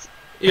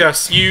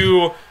 yes,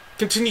 you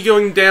continue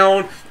going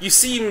down. You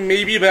see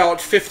maybe about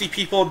 50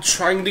 people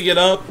trying to get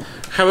up.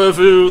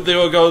 However, there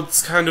are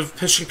guards kind of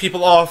pushing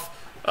people off,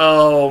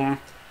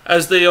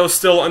 as they are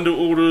still under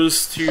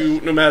orders to,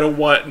 no matter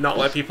what, not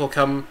let people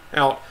come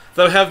out.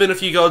 There have been a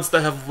few guards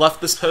that have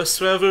left this post,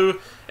 however,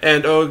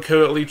 and are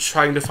currently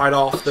trying to fight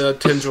off the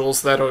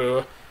tendrils that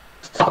are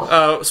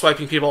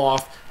swiping people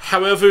off.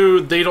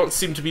 However, they don't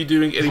seem to be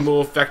doing any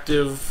more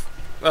effective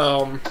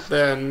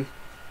than,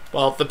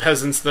 well, the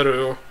peasants that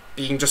are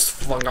being just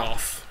flung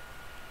off.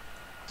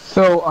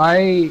 So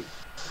I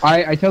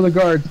tell the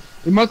guards,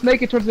 we must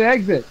make it towards the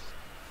exit,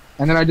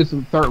 and then I just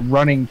start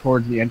running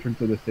towards the entrance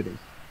of the city.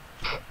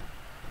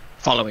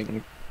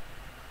 Following.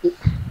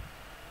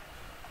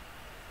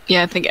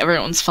 Yeah, I think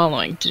everyone's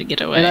following to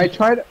get away. And I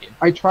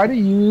try to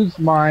use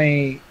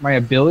my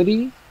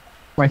ability,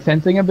 my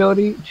sensing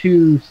ability,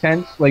 to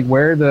sense like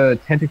where the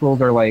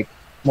tentacles are like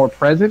more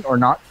present or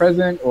not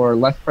present or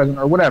less present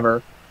or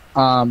whatever,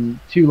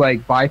 to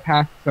like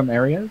bypass some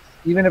areas.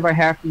 Even if I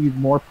have to use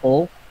more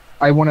pull,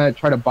 I want to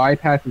try to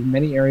bypass as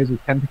many areas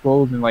with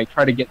tentacles and like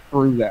try to get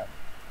through them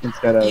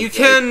instead of. You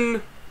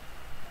can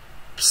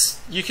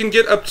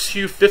get up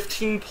to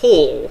 15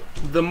 pull.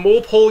 The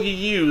more pull you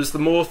use, the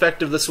more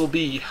effective this will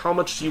be. How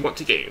much do you want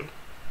to gain?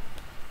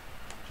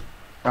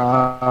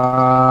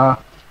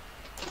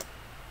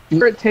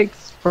 Where it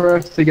takes for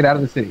us to get out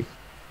of the city.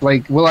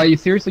 Like, will I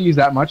seriously use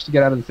that much to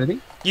get out of the city?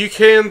 You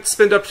can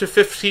spend up to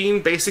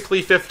 15.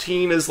 Basically,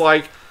 15 is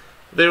like,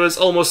 there is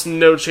almost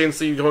no chance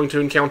that you're going to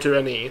encounter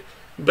any.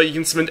 But you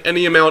can spend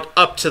any amount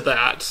up to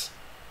that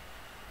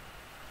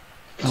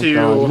to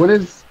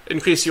God.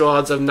 increase your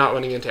odds of not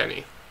running into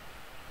any.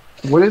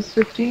 What is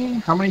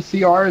 15? How many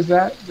CR is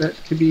that? That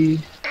could be.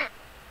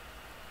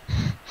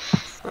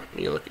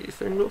 me look at your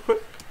thing real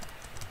quick.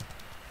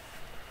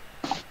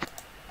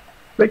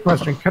 Big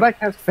question. Could I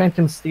cast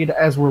Phantom Steed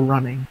as we're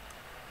running?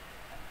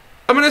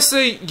 I'm gonna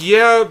say,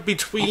 yeah,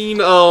 between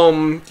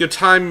your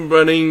time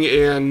running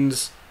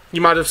and you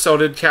might have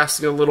started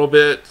casting a little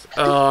bit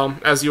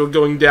as you were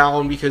going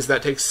down, because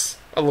that takes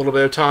a little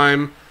bit of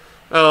time.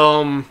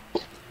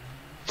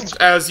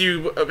 As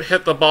you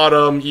hit the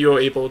bottom, you are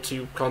able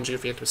to conjure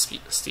Phantom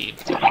Steed.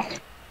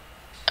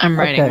 I'm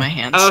writing Okay. my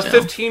hand still.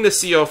 15 to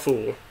CR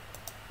Fool.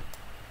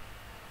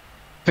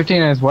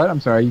 15 is what? I'm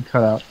sorry, you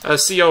cut out.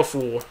 CR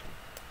Fool.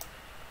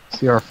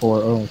 CR4.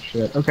 Oh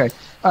shit. Okay.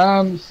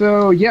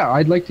 So yeah,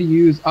 I'd like to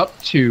use up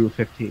to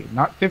 15,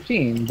 not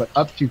 15, but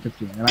up to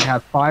 15, and I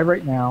have 5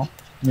 right now.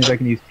 Means I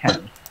can use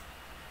 10.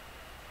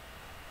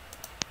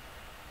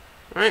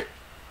 Alright.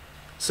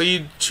 So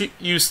you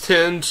use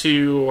 10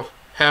 to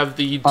have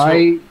the...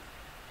 I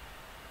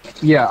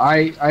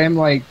am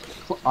like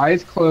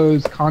eyes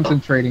closed,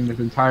 concentrating this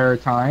entire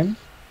time,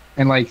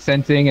 and like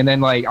sensing, and then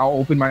like I'll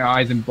open my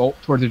eyes and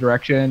bolt towards a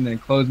direction, and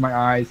close my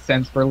eyes,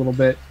 sense for a little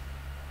bit,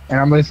 and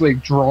I'm just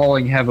like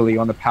drawing heavily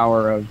on the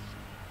power of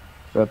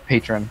the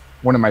patron,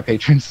 one of my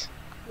patrons.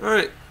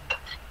 Alright.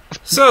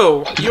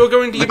 So, you're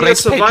going to The give me a great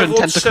patron survival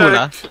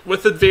Tentacula. check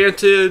with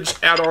advantage,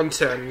 add on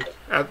 10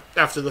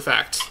 after the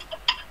fact.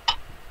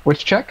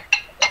 Which check?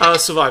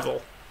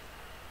 Survival.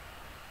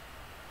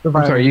 I'm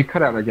sorry, you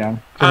cut out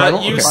again.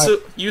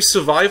 You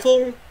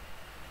survival,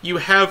 you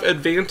have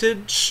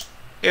advantage,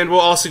 and we're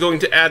also going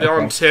to add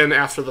on 10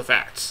 after the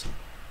fact.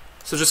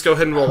 So just go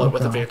ahead and roll it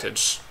with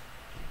advantage.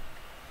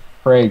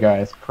 Pray,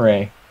 guys,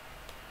 pray.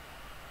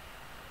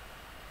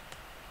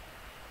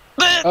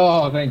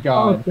 Oh, thank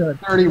God. Oh, good.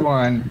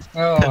 31.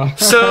 Oh.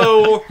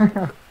 So,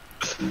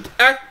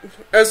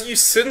 as you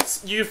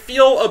sense, you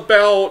feel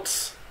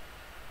about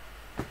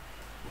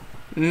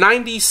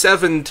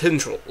 97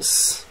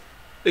 tendrils.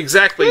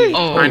 Exactly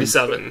Oh.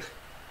 97.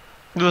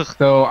 Ugh.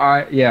 So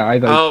I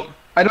like, Um,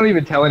 I don't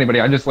even tell anybody.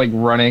 I'm just like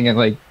running and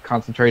like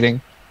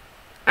concentrating.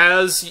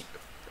 as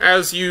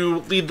you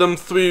lead them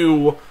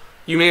through,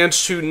 you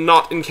manage to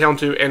not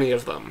encounter any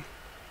of them.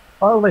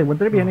 Oh wait, would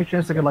there be any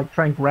chance I could like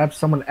try and grab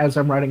someone as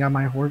I'm riding on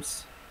my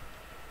horse?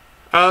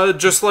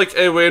 Just like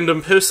a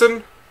random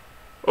person?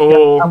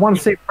 Or I want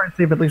to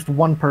save at least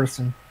one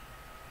person.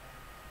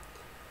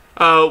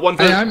 one And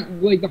person.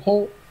 I'm like the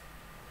whole.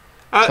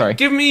 sorry.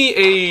 Give me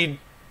a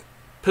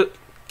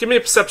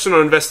perception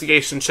or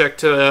investigation check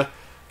to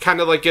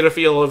kind of like get a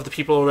feel of the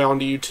people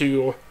around you,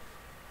 to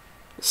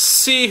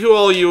see who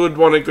all you would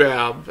want to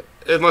grab.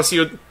 Unless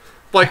you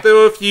like, there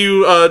are a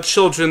few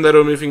children that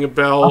are moving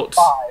about.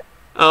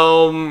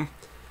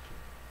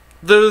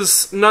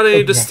 There's not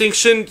any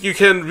distinction. You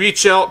can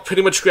reach out,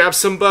 pretty much grab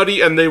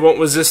somebody, and they won't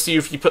resist you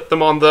if you put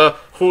them on the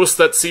horse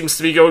that seems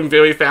to be going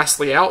very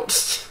fastly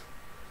out.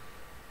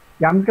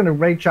 Yeah, I'm gonna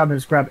reach out and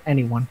just grab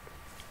anyone.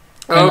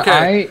 And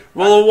Okay,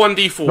 roll a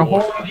 1d4. The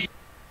whole.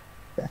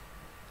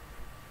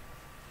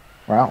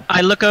 Wow.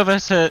 I look over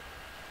to.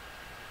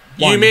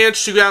 You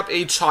managed to grab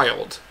a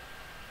child.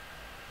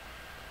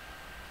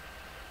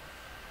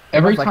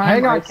 Every I was like, time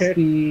 "Hang on, I kid."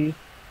 see.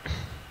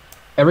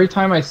 Every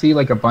time I see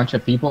like a bunch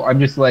of people, I'm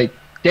just like,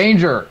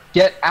 "Danger!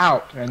 Get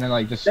out!" And then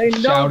like just They know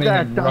shouting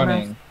that, and dumbass.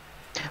 running.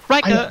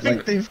 Riker,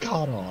 think they've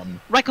caught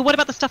on. Riker, what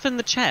about the stuff in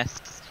the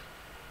chests?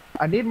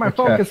 I need my Okay.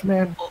 focus,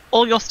 man.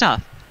 All your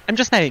stuff. I'm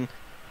just saying,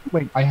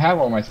 I have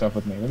all my stuff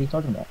with me. What are you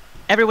talking about?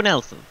 everyone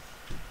else's.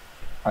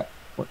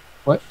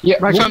 What? Yeah,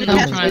 Right, well, from no, the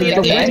it's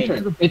gate. the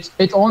entrance.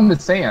 It's on the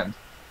sand.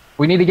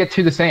 We need to get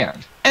to the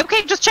sand.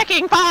 Okay, just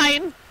checking,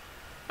 fine!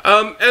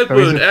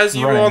 Edward, just as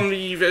you were running. on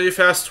the very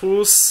fast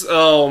horse,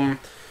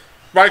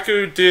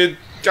 Raikou did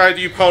guide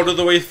you part of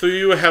the way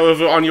through.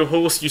 However, on your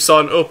horse, you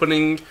saw an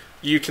opening.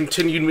 You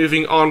continued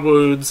moving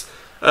onwards,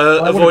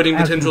 avoiding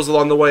the asked tendrils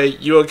along the way.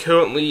 You are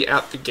currently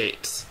at the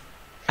gate.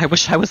 I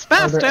wish I was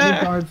Are there any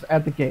faster! guards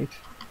at the gate?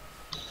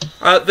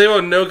 There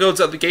are no guards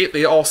at the gate.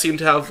 They all seem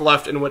to have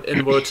left and went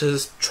inward to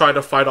try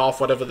to fight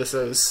off whatever this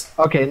is.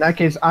 Okay, in that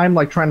case, I'm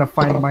like trying to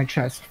find my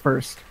chest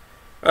first.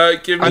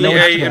 Give I me know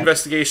what's a that.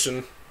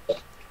 investigation.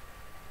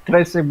 Could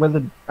I say with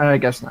it? I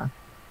guess not.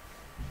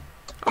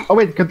 Oh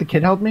wait, could the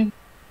kid help me?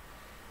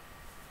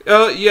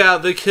 Yeah,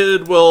 the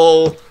kid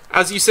will...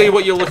 As you say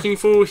what you're looking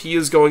for, he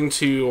is going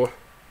to...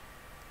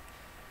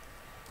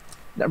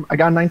 I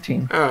got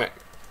 19. Alright.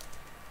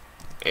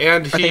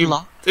 And Are they he...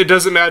 locked? It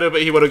doesn't matter,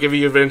 but he would have given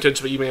you advantage,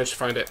 but you managed to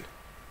find it.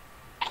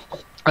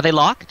 Are they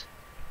locked?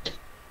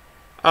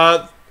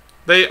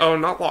 They are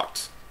not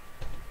locked.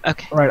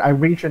 Okay. Alright, I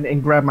reach in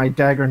and grab my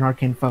dagger and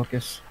arcane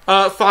focus.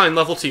 Fine,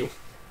 level 2.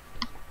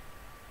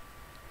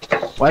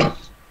 What?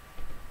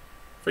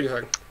 For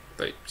your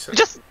thing.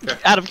 Just Okay.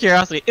 out of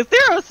curiosity, is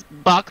there a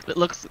box that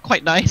looks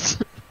quite nice?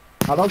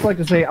 I'd also like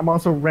to say I'm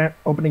also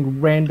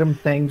opening random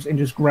things and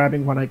just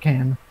grabbing what I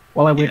can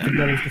while I wait for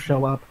the others to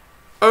show up.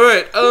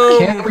 Alright,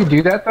 Can't we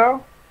do that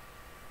though?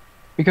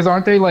 Because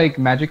aren't they like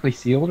magically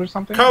sealed or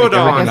something? Like,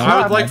 Caradon, everything's I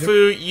not would like magic?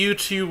 for you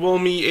to roll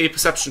me a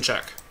perception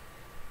check.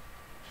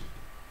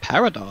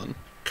 Paradon.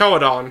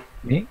 Caradon.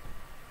 Me?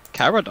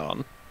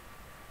 Caradon.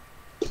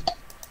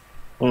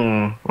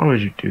 Why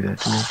would you do that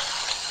to me?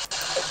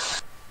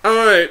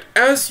 Alright,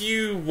 as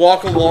you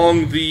walk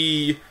along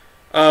the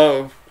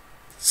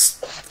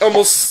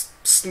almost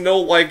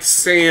snow-like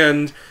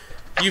sand,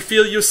 you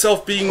feel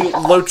yourself being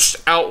lurched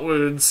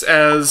outwards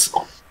as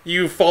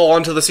you fall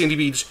onto the sandy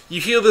beach.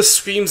 You hear the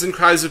screams and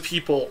cries of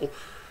people.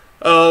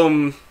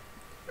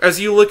 As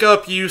you look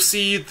up, you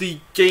see the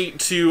gate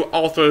to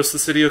Althos, the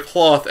City of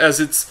Cloth, as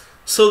it's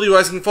slowly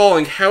rising and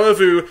falling.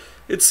 However,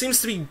 it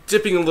seems to be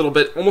dipping a little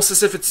bit, almost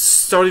as if it's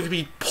starting to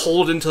be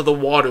pulled into the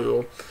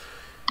water.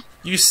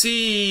 You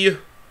see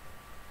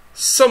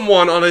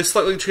someone on a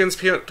slightly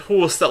transparent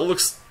horse that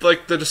looks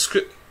like the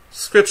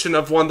description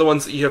of one of the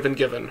ones that you have been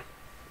given.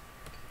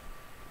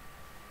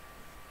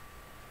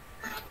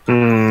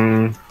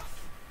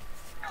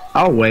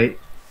 I'll wait.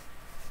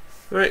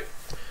 Right.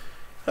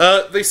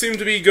 They seem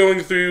to be going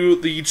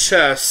through the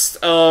chest.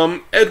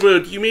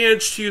 Edward, you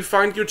managed to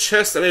find your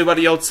chest and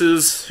everybody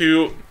else's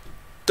who...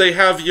 They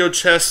have your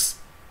chest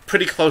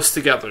pretty close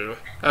together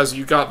as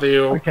you got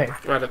there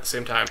right at the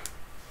same time.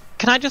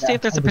 Can I just see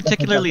if there's a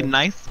particularly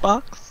nice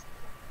box?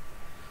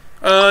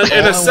 In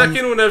a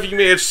second, whenever you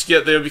manage to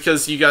get there,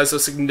 because you guys are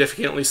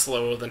significantly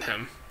slower than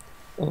him.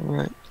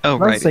 Alright. Oh,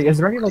 Let's right. say, is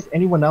there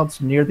anyone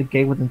else near the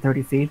gate within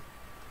 30 feet?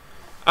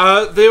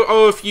 There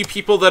are a few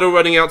people that are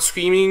running out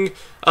screaming.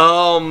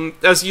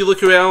 As you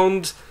look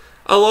around,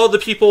 a lot of the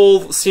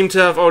people seem to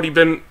have already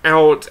been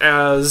out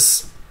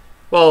as...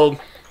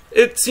 Well,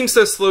 it seems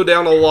to slow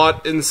down a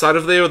lot inside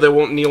of there. There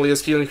won't nearly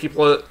as many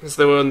people as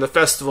there were in the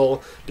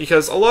festival,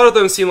 because a lot of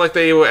them seem like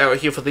they were out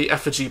here for the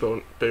effigy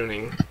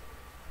burning.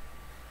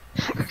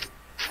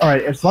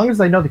 Alright, as long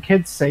as I know the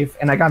kid's safe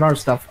and I got our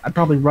stuff, I'd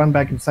probably run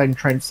back inside and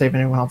try and save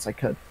anyone else I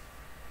could.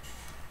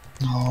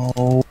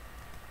 No.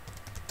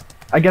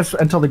 I guess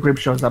until the group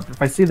shows up. If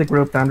I see the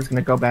group, then I'm just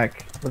gonna go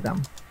back with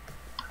them.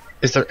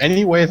 Is there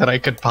any way that I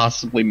could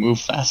possibly move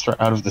faster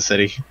out of the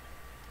city?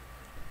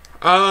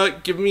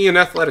 Give me an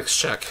athletics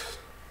check.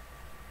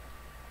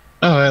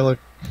 Oh, hey, look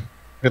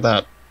at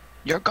that.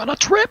 You're gonna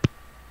trip!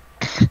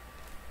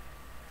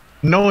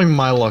 Knowing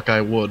my luck,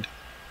 I would.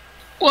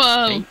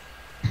 Whoa!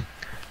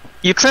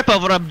 You trip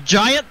over a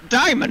giant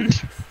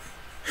diamond!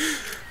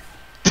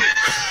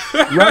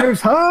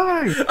 Runners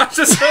high! I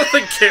just heard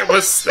the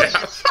camera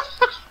snap.